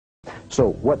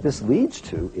So what this leads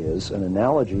to is an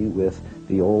analogy with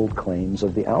the old claims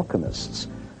of the alchemists,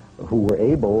 who were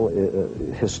able,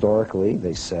 historically,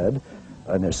 they said,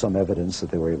 and there's some evidence that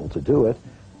they were able to do it,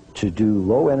 to do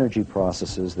low-energy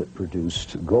processes that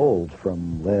produced gold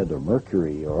from lead or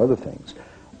mercury or other things.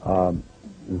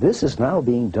 This is now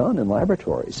being done in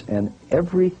laboratories, and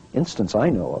every instance I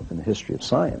know of in the history of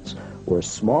science where a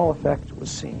small effect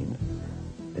was seen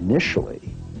initially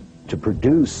to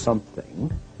produce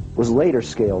something was later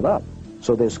scaled up.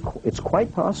 So it's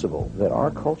quite possible that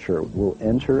our culture will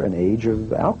enter an age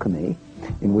of alchemy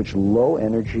in which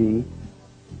low-energy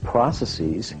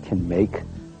processes can make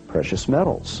precious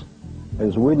metals.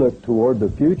 As we look toward the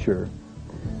future,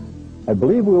 I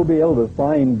believe we'll be able to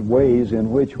find ways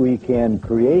in which we can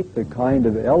create the kind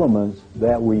of elements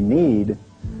that we need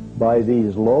by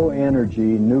these low-energy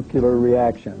nuclear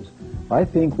reactions. I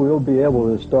think we'll be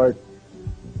able to start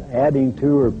adding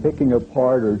to or picking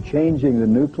apart or changing the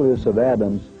nucleus of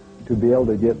atoms to be able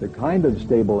to get the kind of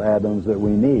stable atoms that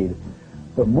we need.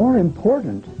 But more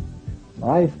important,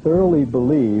 I thoroughly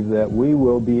believe that we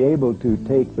will be able to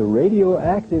take the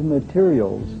radioactive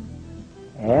materials,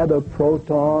 add a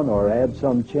proton or add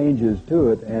some changes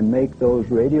to it, and make those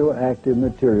radioactive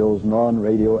materials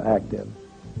non-radioactive.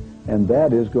 And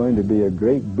that is going to be a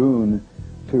great boon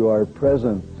to our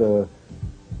present, to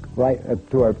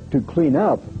clean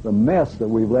up the mess that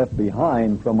we've left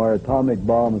behind from our atomic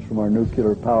bombs, from our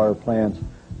nuclear power plants,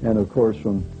 and of course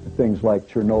from things like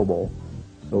Chernobyl.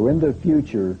 So in the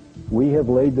future, we have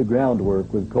laid the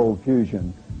groundwork with cold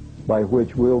fusion by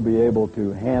which we'll be able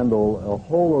to handle a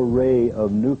whole array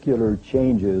of nuclear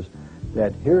changes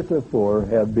that heretofore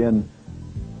have been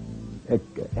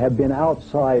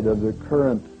outside of the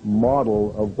current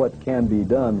model of what can be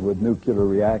done with nuclear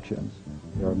reactions.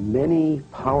 There are many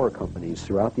power companies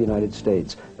throughout the United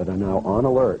States that are now on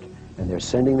alert, and they're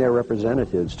sending their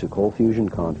representatives to cold fusion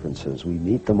conferences. We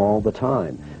meet them all the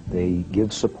time. They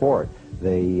give support.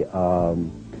 They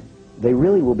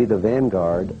really will be the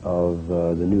vanguard of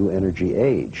the new energy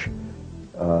age.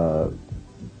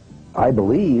 I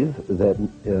believe that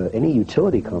any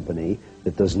utility company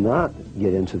that does not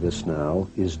get into this now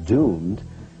is doomed,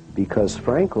 because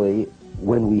frankly,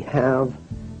 when we have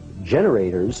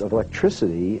generators of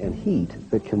electricity and heat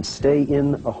that can stay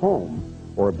in a home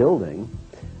or a building,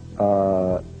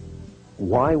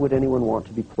 why would anyone want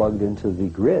to be plugged into the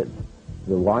grid,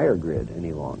 the wire grid,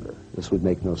 any longer? This would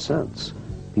make no sense.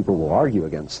 People will argue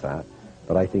against that,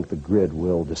 but I think the grid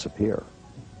will disappear.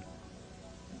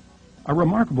 A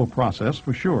remarkable process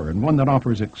for sure, and one that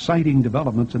offers exciting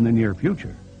developments in the near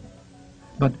future.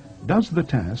 But does the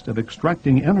task of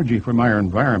extracting energy from our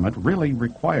environment really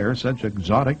require such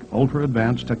exotic,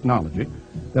 ultra-advanced technology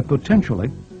that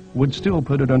potentially would still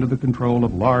put it under the control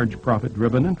of large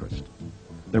profit-driven interests?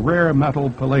 The rare metal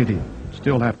palladium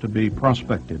still have to be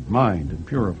prospected, mined, and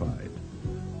purified.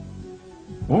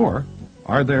 Or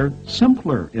are there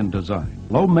simpler in design,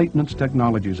 low-maintenance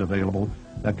technologies available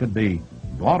that could be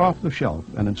bought off the shelf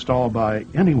and installed by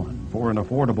anyone for an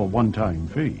affordable one-time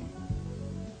fee?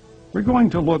 We're going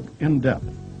to look in depth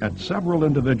at several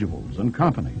individuals and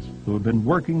companies who have been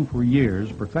working for years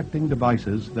perfecting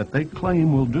devices that they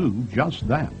claim will do just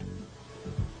that.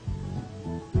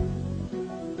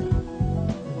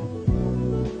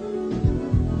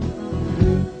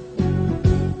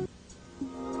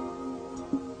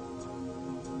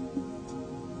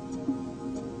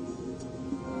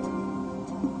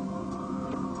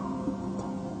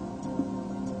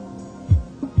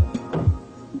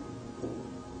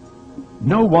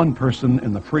 No one person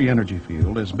in the free energy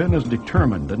field has been as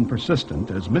determined and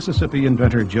persistent as Mississippi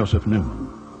inventor Joseph Newman.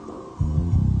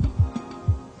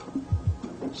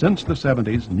 Since the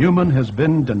 70s, Newman has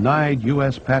been denied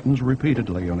U.S. patents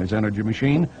repeatedly on his energy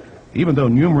machine, even though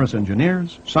numerous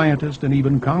engineers, scientists, and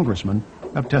even congressmen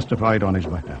have testified on his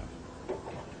behalf.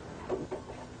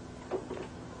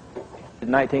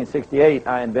 In 1968,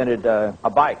 I invented a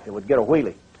bike that would get a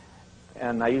wheelie.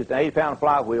 And I used an 80-pound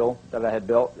flywheel that I had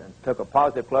built and took a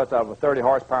positive clutch out of a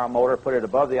 30-horsepower motor, put it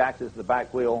above the axis of the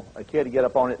back wheel. A kid would get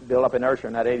up on it, build up inertia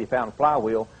in that 80-pound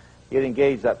flywheel. He'd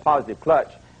engage that positive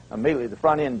clutch. Immediately, the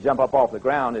front end would jump up off the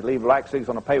ground. It'd leave black streaks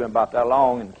on the pavement about that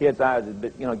long, and kids' eyes would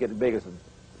get as big as a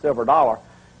silver dollar.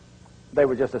 They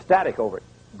were just ecstatic over it.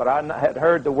 But I had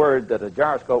heard the word that a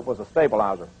gyroscope was a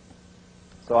stabilizer.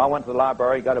 So I went to the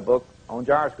library, got a book on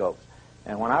gyroscopes.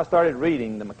 And when I started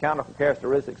reading the mechanical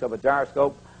characteristics of a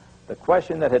gyroscope, the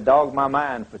question that had dogged my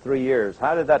mind for 3 years,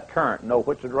 how did that current know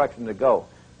which direction to go?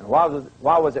 And why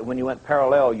was it when you went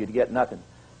parallel you'd get nothing?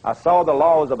 I saw the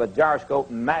laws of a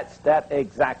gyroscope match that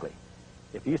exactly.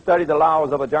 If you study the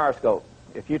laws of a gyroscope,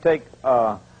 if you take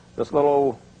this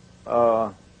little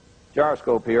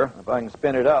gyroscope here, if I can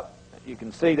spin it up, you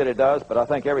can see that it does, but I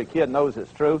think every kid knows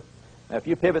it's true. Now, if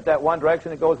you pivot that one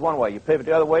direction, it goes one way. You pivot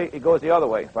the other way, it goes the other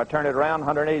way. If I turn it around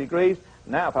 180 degrees,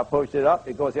 now if I push it up,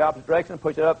 it goes the opposite direction.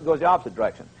 Push it up, it goes the opposite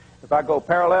direction. If I go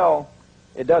parallel,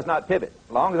 it does not pivot,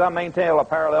 as long as I maintain a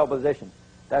parallel position.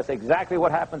 That's exactly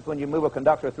what happens when you move a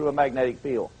conductor through a magnetic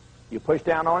field. You push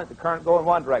down on it, the current goes in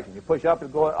one direction. You push up,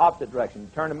 it goes in the opposite direction. You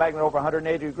turn the magnet over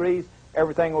 180 degrees,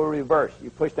 everything will reverse. You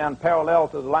push down parallel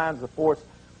to the lines of force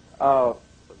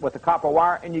with the copper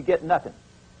wire, and you get nothing.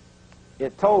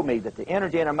 It told me that the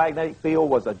energy in a magnetic field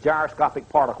was a gyroscopic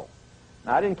particle.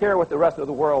 Now, I didn't care what the rest of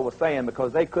the world was saying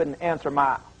because they couldn't answer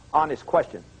my honest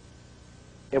question.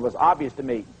 It was obvious to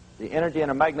me. The energy in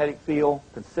a magnetic field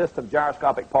consists of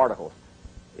gyroscopic particles.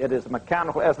 It is the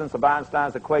mechanical essence of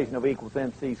Einstein's equation of E equals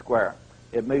mc squared.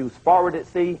 It moves forward at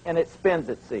c and it spins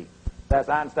at c. That's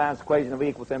Einstein's equation of E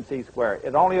equals mc squared.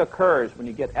 It only occurs when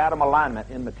you get atom alignment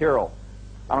in material.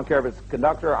 I don't care if it's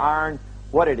conductor, iron,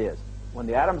 what it is. When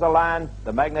the atoms align,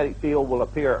 the magnetic field will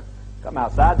appear, come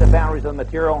outside the boundaries of the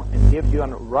material, and give you a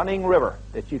running river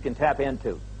that you can tap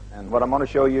into. And what I'm going to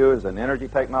show you is an energy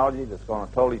technology that's going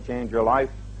to totally change your life,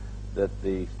 that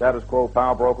the status quo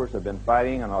power brokers have been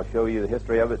fighting, and I'll show you the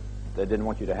history of it. They didn't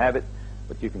want you to have it,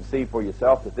 but you can see for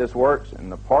yourself that this works,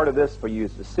 and the part of this for you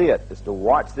is to see it, is to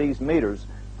watch these meters,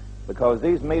 because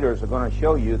these meters are going to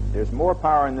show you that there's more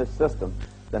power in this system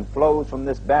than flows from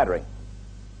this battery.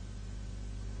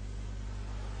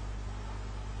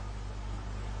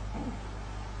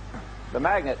 The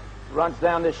magnet runs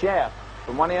down this shaft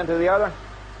from one end to the other.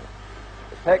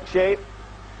 It's hex shaped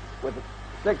with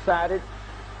six-sided.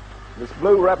 This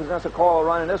blue represents a coil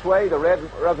running this way. The red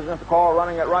represents a coil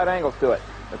running at right angles to it.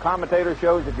 The commutator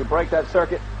shows that you break that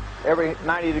circuit every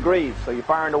 90 degrees. So you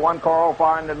fire into one coil,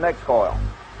 fire into the next coil.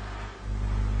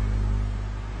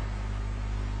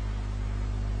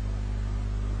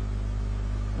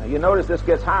 Now you notice this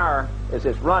gets higher as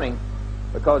it's running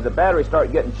because the batteries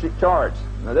start getting charged.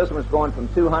 Now this one's going from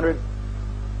 200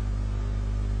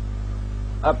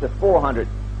 up to 400.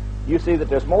 You see that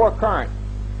there's more current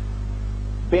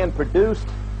being produced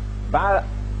by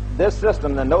this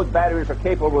system than those batteries are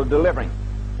capable of delivering,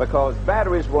 because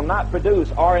batteries will not produce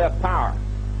RF power.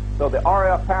 So the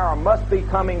RF power must be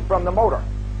coming from the motor.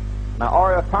 Now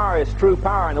RF power is true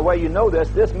power, and the way you know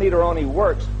this meter only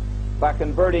works by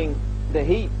converting the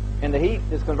heat, and the heat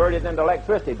is converted into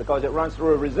electricity because it runs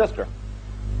through a resistor.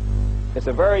 It's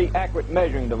a very accurate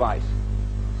measuring device.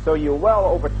 So you're well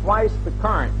over twice the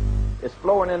current is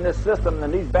flowing in this system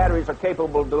than these batteries are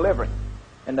capable of delivering.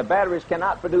 And the batteries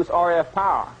cannot produce RF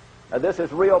power. Now this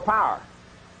is real power.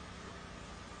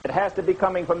 It has to be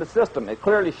coming from the system. It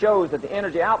clearly shows that the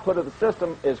energy output of the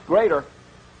system is greater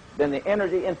than the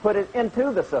energy inputted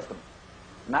into the system.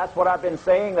 And that's what I've been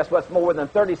saying. That's what's more than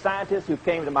 30 scientists who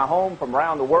came to my home from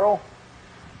around the world.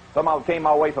 Some of them came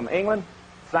all the way from England,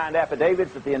 signed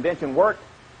affidavits that the invention worked.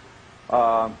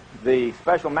 The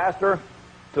special master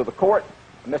to the court,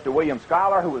 Mr. William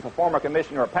Schuyler, who was a former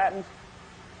commissioner of patents.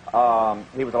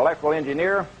 He was an electrical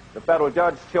engineer. The federal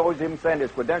judge chose him, saying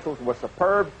his credentials were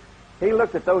superb. He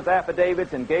looked at those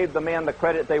affidavits and gave the men the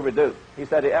credit they were due. He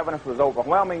said the evidence was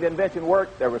overwhelming. The invention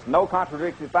worked. There was no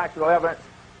contradictory factual evidence,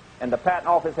 and the patent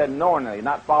office had knowingly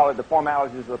not followed the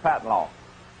formalities of the patent law.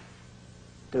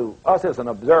 To us as an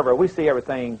observer, we see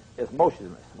everything as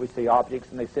motionless. We see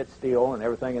objects and they sit still, and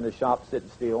everything in the shop sitting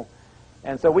still.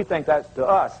 And so we think that's, to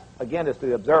us, again, as to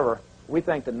the observer, we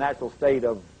think the natural state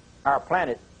of our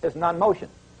planet is non-motion.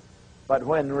 But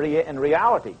when in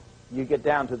reality, you get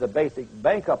down to the basic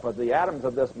makeup of the atoms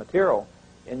of this material,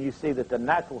 and you see that the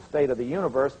natural state of the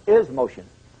universe is motion.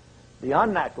 The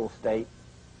unnatural state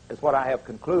is what I have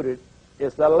concluded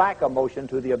is the lack of motion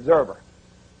to the observer,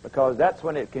 because that's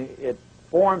when it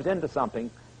forms into something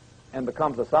and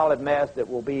becomes a solid mass that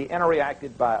will be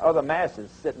interreacted by other masses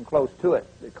sitting close to it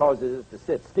that causes it to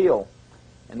sit still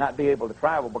and not be able to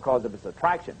travel because of its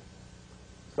attraction.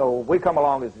 So we come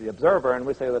along as the observer and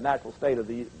we say the natural state of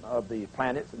the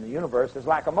planets and the universe is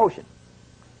lack of motion.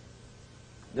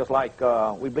 Just like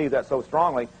we believe that so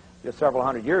strongly, just several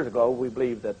hundred years ago, we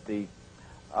believed that the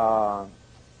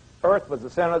Earth was the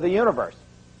center of the universe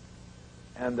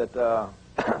and that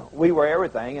we were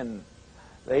everything, and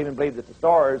they even believed that the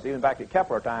stars, even back at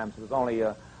Kepler times, was only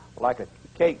like a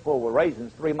cake full of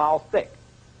raisins 3 miles thick.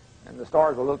 And the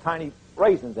stars were little tiny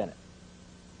raisins in it.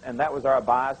 And that was our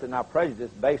bias and our prejudice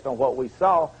based on what we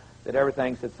saw, that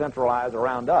everything should centralize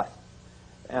around us.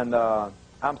 And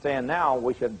I'm saying now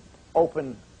we should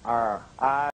open our eyes